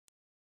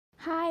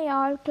Hi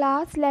all,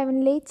 class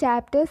 11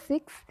 chapter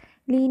 6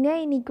 linear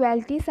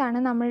inequalities ആണ്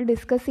നമ്മൾ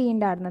discuss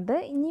ചെയ്യേണ്ടായിരുന്നത്.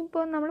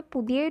 ഇനിയിപ്പോൾ നമ്മൾ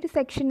പുതിയൊരു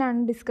സെക്ഷനാണ്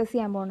ഡിസ്കസ്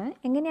ചെയ്യാൻ പോകുന്നത്.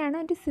 എങ്ങനെയാണ്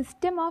ഒരു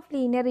സിസ്റ്റം ഓഫ്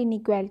ലീനിയർ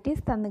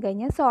ഇനീക്വാലിറ്റീസ് തന്നു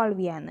കഴിഞ്ഞാൽ സോൾവ്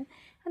ചെയ്യാമെന്ന്.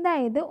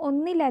 അതായത്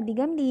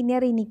ഒന്നിലധികം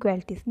ലീനിയർ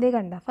ഇനീക്വാലിറ്റീസ്. ഇതേ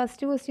കണ്ട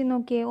ഫസ്റ്റ് ക്വസ്റ്റ്യൻ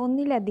നോക്കിയേ,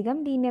 ഒന്നിലധികം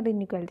ലീനിയർ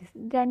ഇനീക്വാലിറ്റീസ്.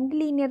 രണ്ട്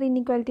ലീനിയർ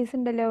ഇനീക്വാലിറ്റീസ്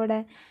ഉണ്ടല്ലോ അവിടെ.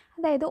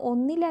 അതായത്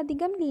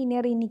ഒന്നിലധികം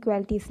ലീനിയർ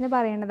ഇനീക്വാലിറ്റീസിന്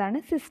പറയുന്നതാണ്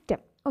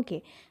സിസ്റ്റം. ഓക്കെ,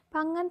 അപ്പം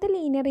അങ്ങനത്തെ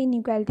ലീനിയർ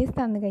ഇനീക്വാലിറ്റീസ്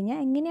തന്നു കഴിഞ്ഞാൽ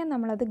എങ്ങനെയാണ്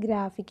നമ്മളത്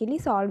ഗ്രാഫിക്കലി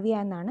സോൾവ്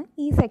ചെയ്യാമെന്നാണ്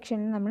ഈ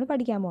സെക്ഷനിൽ നമ്മൾ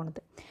പഠിക്കാൻ പോകുന്നത്.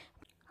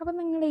 അപ്പോൾ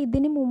നിങ്ങൾ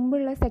ഇതിന്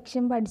മുമ്പുള്ള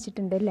സെക്ഷൻ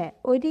പഠിച്ചിട്ടുണ്ട് അല്ലേ?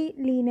 ഒരു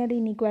ലീനിയർ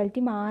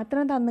ഇനീക്വാലിറ്റി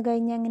മാത്രം തന്നു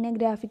കഴിഞ്ഞാൽ എങ്ങനെയാണ്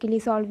ഗ്രാഫിക്കലി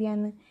സോൾവ്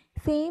ചെയ്യാമെന്ന്.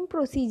 സെയിം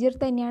പ്രൊസീജിയർ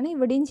തന്നെയാണ്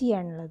ഇവിടെയും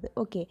ചെയ്യാനുള്ളത്.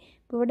 ഓക്കെ,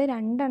 ഇപ്പോൾ ഇവിടെ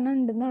രണ്ടെണ്ണം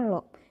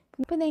ഉണ്ടെന്നുള്ളൂ.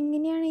 അപ്പോൾ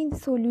ഇതെങ്ങനെയാണ് ഇത്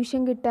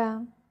സൊല്യൂഷൻ കിട്ടുക?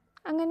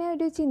 അങ്ങനെ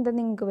ഒരു ചിന്ത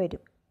നിങ്ങൾക്ക്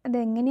വരും.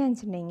 അതെങ്ങനെയാണെന്ന്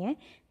വെച്ചിട്ടുണ്ടെങ്കിൽ,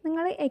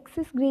 നിങ്ങൾ X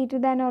is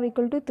greater than or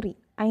equal to 3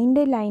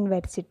 അതിൻ്റെ ലൈൻ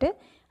വരച്ചിട്ട്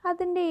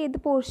അതിൻ്റെ ഏത്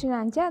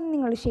പോർഷനാണെന്ന് വെച്ചാൽ അത്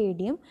നിങ്ങൾ ഷെയ്ഡ്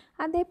ചെയ്യും.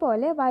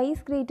 അതേപോലെ Y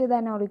is greater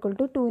than or equal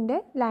to 2ൻ്റെ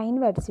line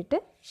വരച്ചിട്ട്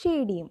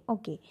ഷെയ്ഡ് ചെയ്യും.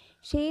 ഓക്കെ,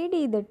 ഷെയ്ഡ്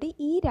ചെയ്തിട്ട്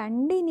ഈ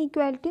രണ്ട്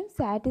ഇനീക്വാലിറ്റിയും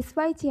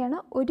സാറ്റിസ്ഫൈ ചെയ്യണ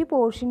ഒരു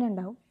പോർഷൻ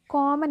ഉണ്ടാവും,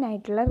 കോമൺ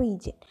ആയിട്ടുള്ള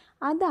റീജിയൻ.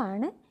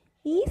 അതാണ്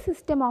ഈ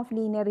സിസ്റ്റം ഓഫ്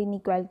ലീനിയർ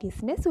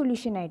ഇനീക്വാലിറ്റീസിൻ്റെ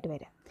സൊല്യൂഷനായിട്ട്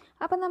വരാം.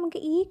 അപ്പോൾ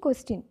നമുക്ക് ഈ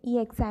ക്വസ്റ്റ്യൻ, ഈ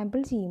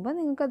എക്സാമ്പിൾ ചെയ്യുമ്പോൾ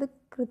നിങ്ങൾക്കത്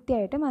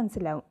കൃത്യമായിട്ട്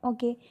മനസ്സിലാവും.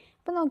 ഓക്കെ,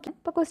 അപ്പോൾ നോക്കിയാൽ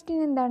ഇപ്പോൾ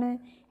ക്വസ്റ്റ്യൻ എന്താണ്?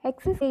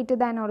 X is greater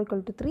than or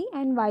equal to 3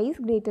 and Y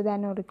is greater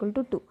than or equal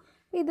to 2.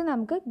 ഇത്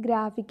നമുക്ക്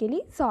ഗ്രാഫിക്കലി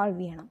സോൾവ്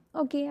ചെയ്യണം.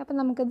 ഓക്കെ, അപ്പോൾ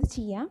നമുക്കത്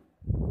ചെയ്യാം.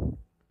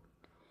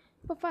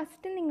 അപ്പോൾ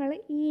ഫസ്റ്റ് നിങ്ങൾ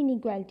ഈ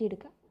ഇനീക്വാലിറ്റി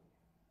എടുക്കുക,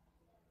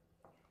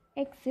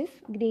 X is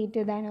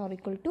greater than or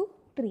equal to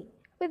 3.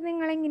 അപ്പോൾ ഇത്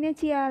നിങ്ങളെങ്ങനെയാണ്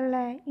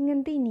ചെയ്യാറുള്ളത്?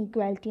 ഇങ്ങനത്തെ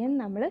ഇനീക്വാലിറ്റിയെ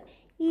നമ്മൾ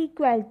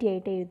ഈക്വാലിറ്റി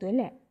ആയിട്ട് എഴുതും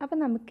അല്ലേ? അപ്പോൾ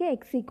നമുക്ക്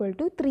എക്സ് ഈക്വൽ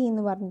ടു 3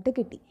 എന്ന് പറഞ്ഞിട്ട്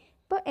കിട്ടി.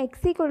 അപ്പോൾ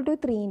എക്സ് ഈക്വൽ ടു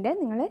 3ൻ്റെ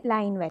നിങ്ങൾ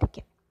ലൈൻ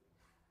വരയ്ക്കാം.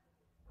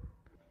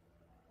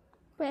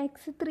 അപ്പോൾ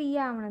എക്സ് 3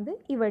 ആവണത്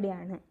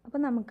ഇവിടെയാണ്.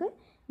 അപ്പോൾ നമുക്ക്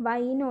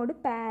വൈനോട്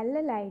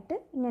പാരലലായിട്ട്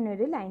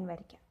ഇങ്ങനൊരു ലൈൻ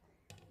വരയ്ക്കാം.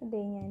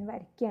 അതേ ഞാൻ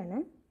വരയ്ക്കുകയാണ്.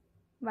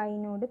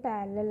 വൈനോട്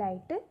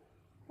പാരലലായിട്ട്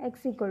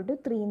എക്സ് ഈക്വൽ ടു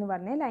 3 എന്ന്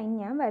പറഞ്ഞ ലൈൻ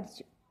ഞാൻ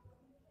വരച്ചു.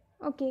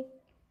 ഓക്കെ,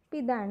 അപ്പോൾ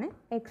ഇതാണ്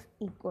എക്സ്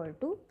ഈക്വൽ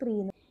ടു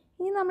 3.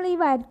 ഇനി നമ്മൾ ഈ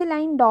വരച്ച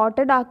ലൈൻ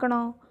ഡോട്ടഡ്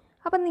ആക്കണോ?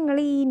 അപ്പം നിങ്ങൾ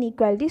ഈ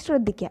ഇനീക്വാലിറ്റി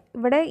ശ്രദ്ധിക്കുക.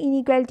 ഇവിടെ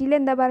ഇനീക്വാലിറ്റിയിൽ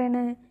എന്താ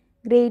പറയണത്?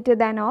 Greater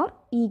than or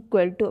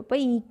equal to. അപ്പോൾ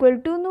ഈക്വൽ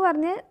ടു എന്ന്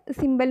പറഞ്ഞ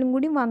സിമ്പലും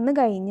കൂടി വന്നു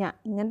കഴിഞ്ഞാൽ,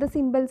 ഇങ്ങനത്തെ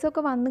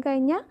സിമ്പിൾസൊക്കെ വന്നു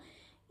കഴിഞ്ഞാൽ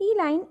ഈ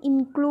ലൈൻ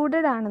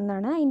ഇൻക്ലൂഡഡ്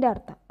ആണെന്നാണ് അതിൻ്റെ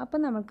അർത്ഥം. അപ്പോൾ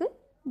നമുക്ക്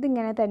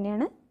ഇതിങ്ങനെ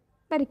തന്നെയാണ്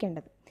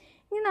വരയ്ക്കേണ്ടത്.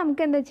 ഇനി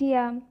നമുക്ക് എന്താ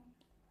ചെയ്യാം?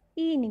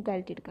 ഈ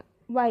ഇനീക്വാലിറ്റി എടുക്കാം.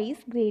 Y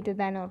is greater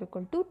than or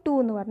equal to 2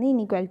 എന്ന് പറഞ്ഞ്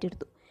ഇനീക്വാലിറ്റി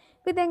എടുത്തു.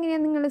 അപ്പോൾ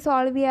ഇതെങ്ങനെയാണ് നിങ്ങൾ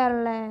സോൾവ്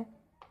ചെയ്യാറുള്ളത്?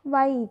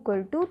 വൈ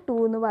ഈക്വൽ ടു 2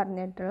 എന്ന്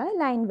പറഞ്ഞിട്ടുള്ള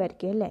ലൈൻ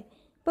വരയ്ക്കും അല്ലേ?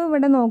 അപ്പോൾ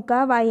ഇവിടെ നോക്കുക,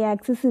 വൈ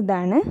ആക്സിസ്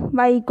ഇതാണ്,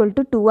 വൈ ഈക്വൽ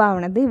ടു 2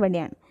 ആവണത്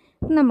ഇവിടെയാണ്.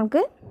 അപ്പം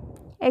നമുക്ക്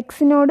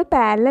എക്സിനോട്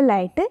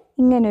പാരലലായിട്ട്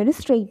ഇങ്ങനൊരു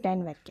സ്ട്രെയിറ്റ് ലൈൻ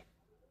വരയ്ക്കാം.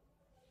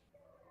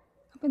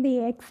 അപ്പോൾ ഈ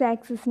എക്സ്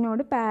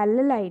ആക്സിസിനോട്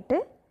പാരലലായിട്ട്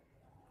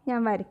ഞാൻ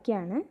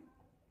വരയ്ക്കുകയാണ്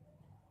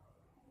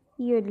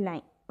ഈ ഒരു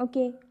ലൈൻ.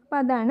 ഓക്കെ, അപ്പോൾ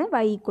അതാണ്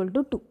വൈ ഈക്വൽ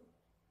ടു 2.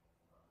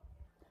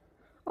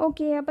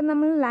 ഓക്കെ, അപ്പോൾ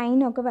നമ്മൾ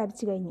ലൈനൊക്കെ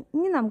വരച്ച് കഴിഞ്ഞു.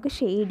 ഇനി നമുക്ക്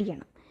ഷെയ്ഡ്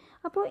ചെയ്യണം.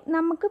 അപ്പോൾ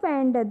നമുക്ക്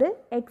വേണ്ടത്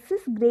X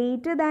is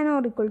greater than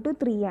or equal to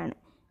 3 ആണ്.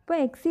 അപ്പോൾ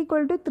എക്സ്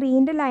ഈക്വൽ ടു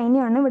 3ൻ്റെ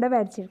ലൈനാണ് ഇവിടെ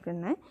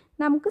വരച്ചിരിക്കുന്നത്.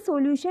 നമുക്ക്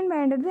സൊല്യൂഷൻ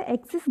വേണ്ടത്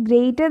X is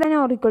greater than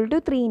or equal to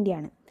 3ൻ്റെ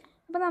ആണ്.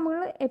 അപ്പോൾ നമ്മൾ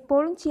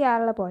എപ്പോഴും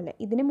ചെയ്യാറുള്ള പോലെ,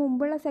 ഇതിന്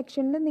മുമ്പുള്ള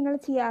സെക്ഷനിൽ നിങ്ങൾ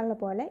ചെയ്യാറുള്ള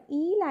പോലെ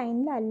ഈ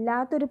ലൈനിൽ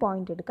അല്ലാത്തൊരു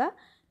പോയിൻ്റ് എടുക്കുക.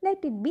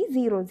 Let it be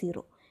 0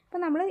 0. അപ്പോൾ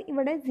നമ്മൾ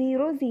ഇവിടെ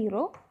 0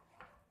 0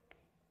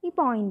 ഈ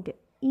പോയിൻ്റ്,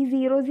 ഈ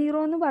 0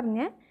 0 എന്ന്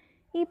പറഞ്ഞ്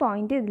ഈ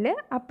പോയിൻ്റ് ഇതിൽ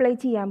അപ്ലൈ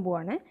ചെയ്യാൻ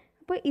പോവാണ്.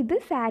 അപ്പോൾ ഇത്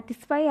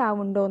സാറ്റിസ്ഫൈ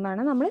ആവുന്നുണ്ടോ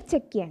എന്നാണ് നമ്മൾ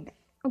ചെക്ക് ചെയ്യേണ്ടത്.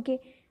 ഓക്കെ,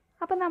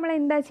 അപ്പോൾ നമ്മൾ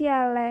എന്താ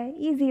ചെയ്യാറുള്ളത്?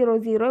 ഈ 0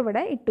 0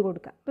 ഇവിടെ ഇട്ട്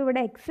കൊടുക്കുക. അപ്പോൾ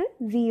ഇവിടെ എക്സ്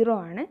 0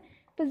 ആണ്.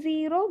 അപ്പോൾ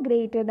 0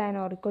 greater than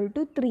or equal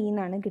to 3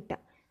 എന്നാണ് കിട്ടുക.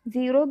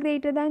 0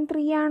 ഗ്രേറ്റർ ദാൻ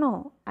 3 ആണോ?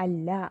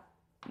 അല്ല,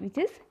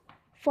 വിച്ച് ഇസ്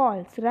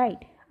ഫോൾസ്,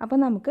 റൈറ്റ്? അപ്പോൾ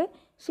നമുക്ക്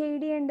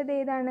ഷെയ്ഡ് ചെയ്യേണ്ടത്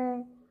ഏതാണ്?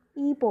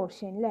 ഈ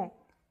പോർഷൻ അല്ലേ?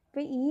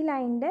 അപ്പോൾ ഈ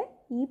ലൈനിൻ്റെ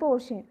ഈ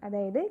പോർഷൻ,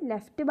 അതായത്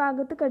ലെഫ്റ്റ്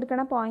ഭാഗത്ത്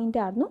കിടക്കണ പോയിൻ്റ്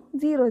ആയിരുന്നു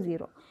 0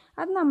 0.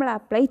 അത് നമ്മൾ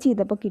അപ്ലൈ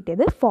ചെയ്തപ്പോൾ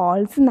കിട്ടിയത്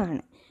ഫോൾസ്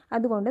എന്നാണ്.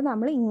 അതുകൊണ്ട്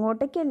നമ്മൾ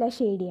ഇങ്ങോട്ടേക്കല്ല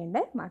ഷെയ്ഡ്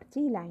ചെയ്യേണ്ടത്, മറിച്ച്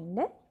ഈ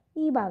ലൈനിൻ്റെ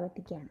ഈ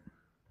ഭാഗത്തേക്കാണ്.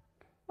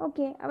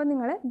 ഓക്കെ, അപ്പോൾ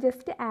നിങ്ങൾ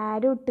ജസ്റ്റ്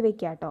ആരോ ഇട്ട്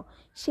വെക്കുക കേട്ടോ,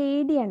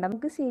 ഷെയ്ഡ് ചെയ്യേണ്ട.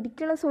 നമുക്ക്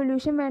ശരിക്കുള്ള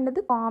സൊല്യൂഷൻ വേണ്ടത്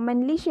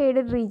കോമൺലി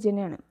ഷെയ്ഡഡ്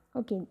റീജിയനാണ്.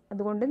 ഓക്കെ,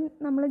 അതുകൊണ്ട്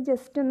നമ്മൾ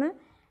ജസ്റ്റ് ഒന്ന്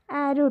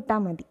ആരോ ഇട്ടാൽ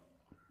മതി.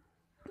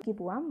 ഓക്കെ,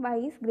 പോവാം. Y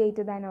is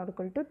greater than or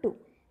equal to 2.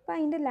 അപ്പോൾ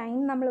അതിൻ്റെ ലൈൻ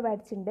നമ്മൾ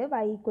വരച്ചിട്ടുണ്ട്.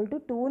 വൈ ഈക്വൽ ടു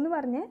 2 എന്ന്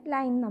പറഞ്ഞ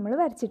ലൈൻ നമ്മൾ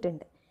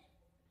വരച്ചിട്ടുണ്ട്.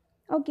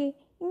 ഓക്കെ,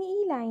 ഇനി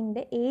ഈ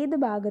ലൈനിൻ്റെ ഏത്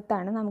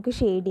ഭാഗത്താണ് നമുക്ക്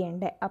ഷെയ്ഡ്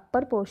ചെയ്യേണ്ടത്?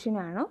 അപ്പർ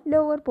പോർഷനാണോ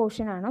ലോവർ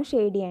പോർഷനാണോ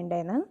ഷെയ്ഡ്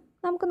ചെയ്യേണ്ടതെന്ന്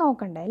നമുക്ക്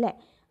നോക്കണ്ടേ അല്ലേ?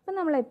 അപ്പോൾ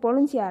നമ്മൾ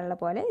എപ്പോഴും ചെയ്യാറുള്ള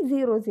പോലെ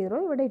 0 0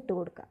 ഇവിടെ ഇട്ട്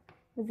കൊടുക്കുക.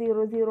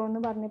 0 0 എന്ന്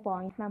പറഞ്ഞ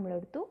പോയിന്റ്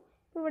നമ്മളെടുത്തു.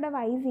 ഇപ്പോൾ ഇവിടെ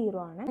വൈ 0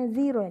 ആണ്,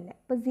 0 അല്ല.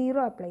 അപ്പോൾ 0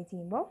 അപ്ലൈ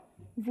ചെയ്യുമ്പോൾ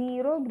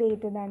 0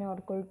 greater than or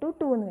equal to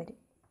 2 എന്ന് വരും,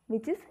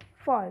 വിച്ച് ഇസ്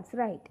ഫോൾസ്,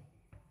 റൈറ്റ്?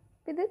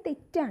 ഇത്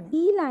തെറ്റാണ്.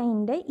 ഈ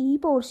ലൈനിൻ്റെ ഈ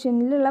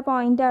പോർഷനിലുള്ള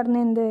പോയിൻ്റ് ആയിരുന്നു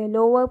എന്ത്?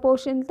 ലോവർ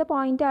പോർഷനിലത്തെ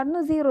പോയിൻ്റ്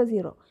ആയിരുന്നു 0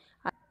 0.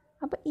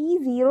 അപ്പോൾ ഈ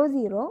 0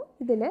 0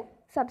 ഇതിൽ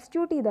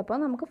സബ്സ്റ്റിറ്റ്യൂട്ട് ചെയ്തപ്പോൾ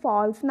നമുക്ക്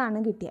ഫാൾസ് എന്നാണ്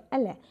കിട്ടിയത്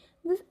അല്ലേ.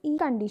 ഈ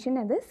കണ്ടീഷൻ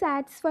അത്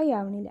സാറ്റിസ്ഫൈ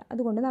ആവണില്ല.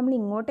 അതുകൊണ്ട് നമ്മൾ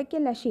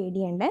ഇങ്ങോട്ടേക്കല്ല ഷെയ്ഡ്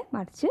ചെയ്യേണ്ടത്,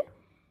 മറിച്ച്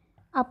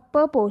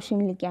അപ്പർ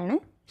പോർഷനിലേക്കാണ്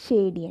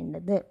ഷെയ്ഡ്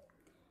ചെയ്യേണ്ടത്.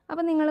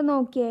 അപ്പോൾ നിങ്ങൾ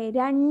നോക്കിയേ,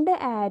 2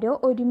 ആരോ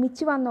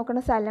ഒരുമിച്ച് വന്ന്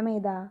നോക്കുന്ന സ്ഥലം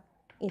ഏതാ?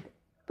 ഇത്.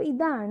 അപ്പോൾ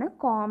ഇതാണ്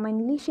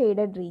കോമൺലി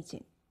ഷെയ്ഡഡ്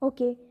റീജിയൻ.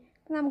 ഓക്കെ,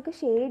 നമുക്ക്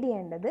ഷെയ്ഡ്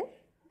ചെയ്യേണ്ടത്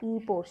ഈ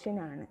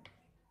പോർഷനാണ്.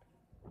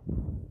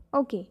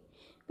 ഓക്കെ,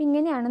 അപ്പോൾ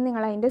ഇങ്ങനെയാണ്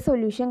നിങ്ങൾ അതിൻ്റെ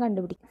സൊല്യൂഷൻ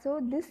കണ്ടുപിടിക്കുക. സോ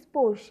ദിസ്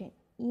പോർഷൻ,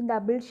 ഈ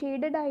ഡബിൾ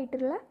ഷെയ്ഡഡ്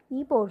ആയിട്ടുള്ള ഈ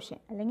പോർഷൻ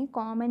അല്ലെങ്കിൽ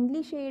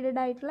കോമൺലി ഷെയ്ഡഡ്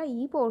ആയിട്ടുള്ള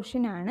ഈ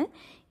പോർഷനാണ്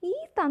ഈ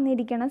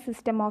തന്നിരിക്കുന്ന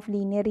system of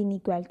linear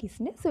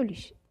ഇനീക്വാലിറ്റീസിൻ്റെ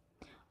solution.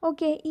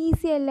 Okay,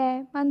 easy അല്ലേ?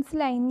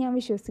 മനസ്സിലായി എന്ന് ഞാൻ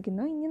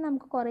വിശ്വസിക്കുന്നു. ഇനി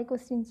നമുക്ക് കുറേ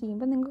ക്വസ്റ്റ്യൻസ്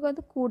ചെയ്യുമ്പോൾ നിങ്ങൾക്ക്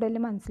അത് കൂടുതൽ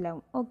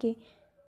മനസ്സിലാവും. ഓക്കെ.